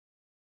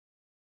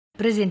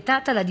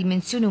Presentata la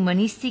dimensione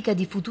umanistica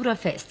di Futura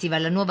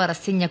Festival, la nuova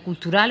rassegna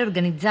culturale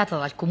organizzata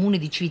dal comune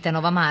di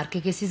Civitanova Marche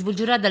che si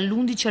svolgerà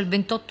dall'11 al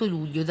 28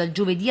 luglio, dal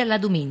giovedì alla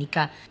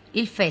domenica.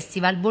 Il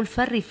festival vuol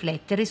far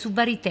riflettere su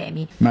vari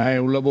temi. Ma è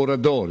un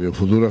laboratorio,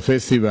 Futura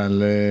Festival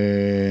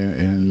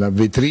è la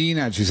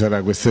vetrina, ci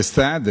sarà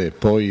quest'estate e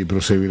poi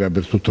proseguirà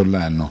per tutto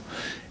l'anno.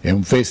 È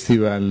un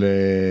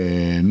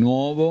festival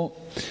nuovo,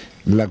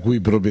 la cui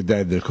proprietà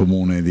è del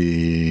comune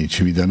di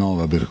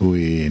Civitanova, per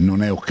cui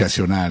non è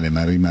occasionale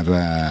ma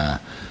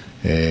rimarrà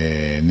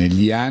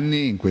negli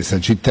anni in questa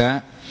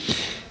città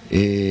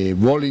e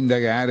vuole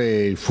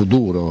indagare il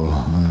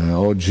futuro.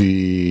 Oggi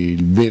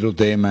il vero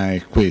tema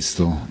è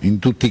questo, in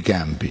tutti i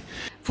campi.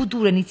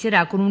 Futuro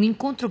inizierà con un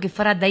incontro che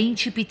farà da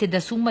incipit e da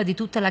summa di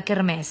tutta la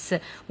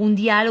kermesse, un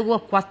dialogo a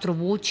quattro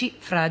voci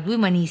fra due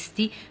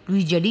umanisti,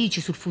 Luigi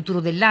Alici sul futuro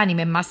dell'anima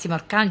e Massimo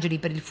Arcangeli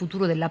per il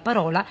futuro della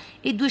parola,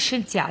 e due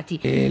scienziati.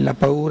 La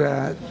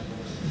paura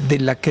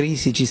della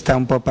crisi ci sta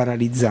un po'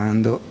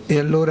 paralizzando e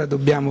allora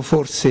dobbiamo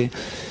forse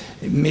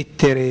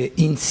mettere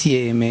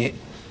insieme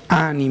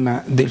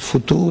anima del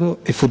futuro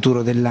e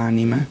futuro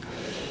dell'anima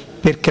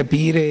per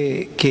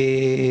capire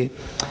che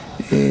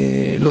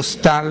lo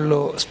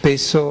stallo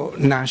spesso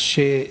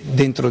nasce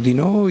dentro di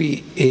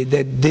noi ed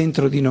è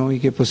dentro di noi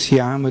che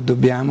possiamo e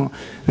dobbiamo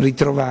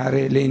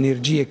ritrovare le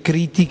energie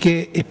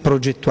critiche e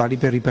progettuali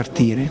per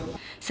ripartire.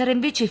 Sarà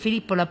invece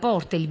Filippo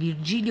Laporta, il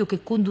Virgilio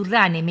che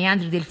condurrà nei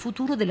meandri del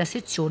futuro della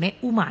sezione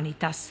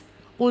Humanitas.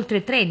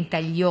 Oltre 30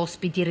 gli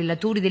ospiti e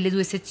relatori delle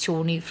due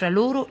sezioni, fra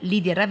loro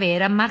Lidia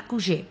Ravera, Marco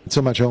Uget.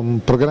 Insomma c'è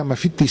un programma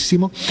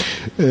fittissimo,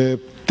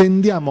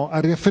 tendiamo a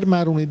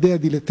riaffermare un'idea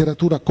di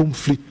letteratura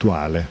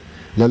conflittuale.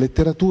 La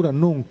letteratura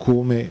non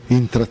come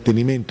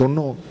intrattenimento,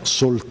 non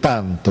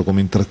soltanto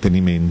come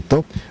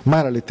intrattenimento,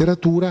 ma la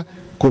letteratura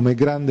come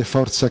grande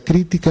forza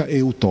critica e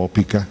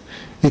utopica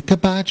e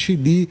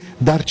capaci di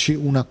darci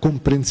una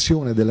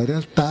comprensione della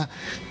realtà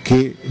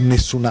che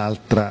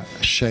nessun'altra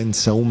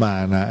scienza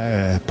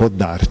umana può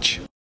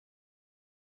darci.